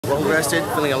well rested,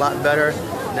 feeling a lot better.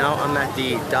 Now I'm at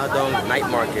the Dadong Night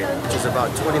Market, which is about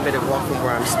 20-minute walk from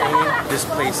where I'm staying. This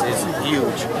place is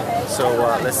huge, so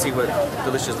let's see what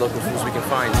delicious local foods we can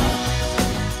find.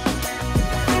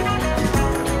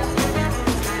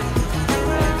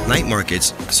 Night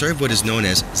markets serve what is known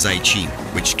as zai chi,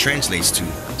 which translates to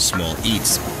small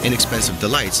eats, inexpensive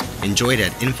delights enjoyed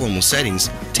at informal settings,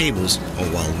 tables, or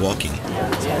while walking.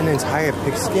 An entire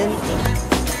pigskin?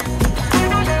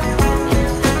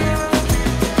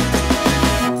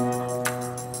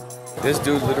 This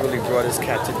dude literally brought his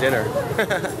cat to dinner.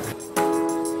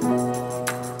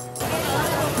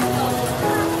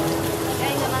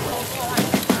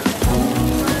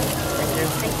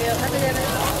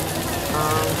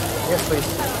 Yes, please.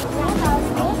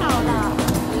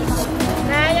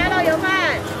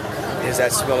 There's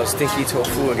that smell of stinky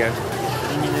tofu again.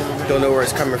 Don't know where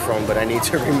it's coming from, but I need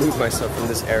to remove myself from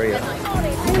this area.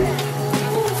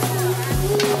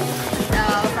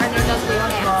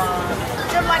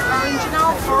 Like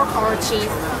original pork or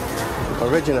cheese?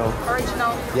 Original.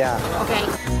 Original? Yeah. Okay.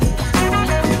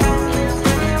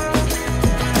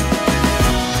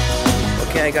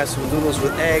 Okay, I got some noodles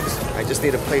with eggs. I just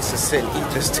need a place to sit and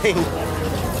eat this thing.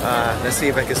 Let's see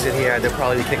if I can sit here. They'll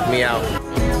probably kick me out.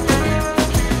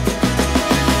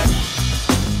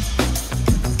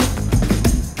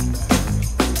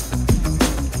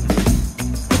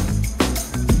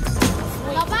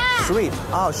 Sweet.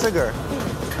 Oh, sugar.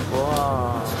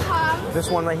 Wow. This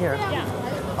one right here?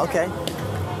 Yeah. Okay.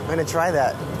 I'm gonna try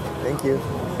that. Thank you.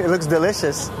 It looks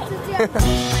delicious.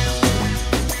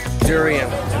 Durian,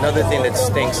 another thing that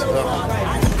stinks.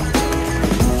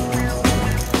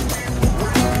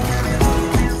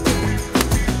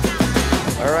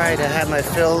 Alright, I had my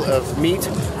fill of meat,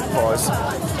 pause,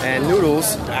 and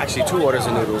noodles. Actually 2 orders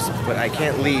of noodles, but I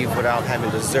can't leave without having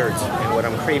dessert. And what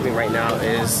I'm craving right now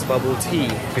is bubble tea.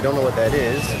 If you don't know what that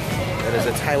is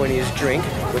a Taiwanese drink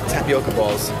with tapioca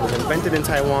balls. It was invented in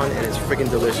Taiwan and it's freaking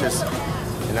delicious.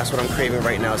 And that's what I'm craving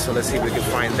right now. So let's see if we can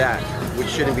find that, which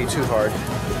shouldn't be too hard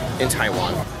in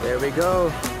Taiwan. There we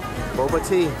go. Boba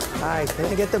tea. Hi, can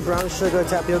I get the brown sugar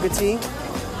tapioca tea?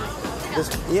 This,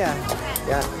 yeah.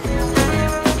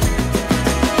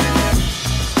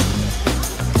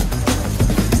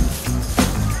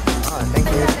 Oh, thank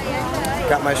you.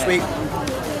 Got my sweet.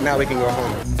 Now we can go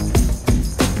home.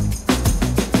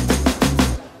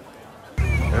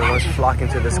 Everyone's flocking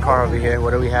to this car over here.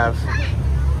 What do we have?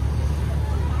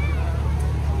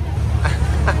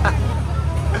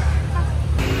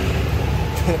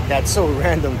 That's so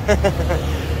random.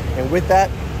 And with that,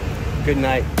 good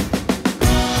night.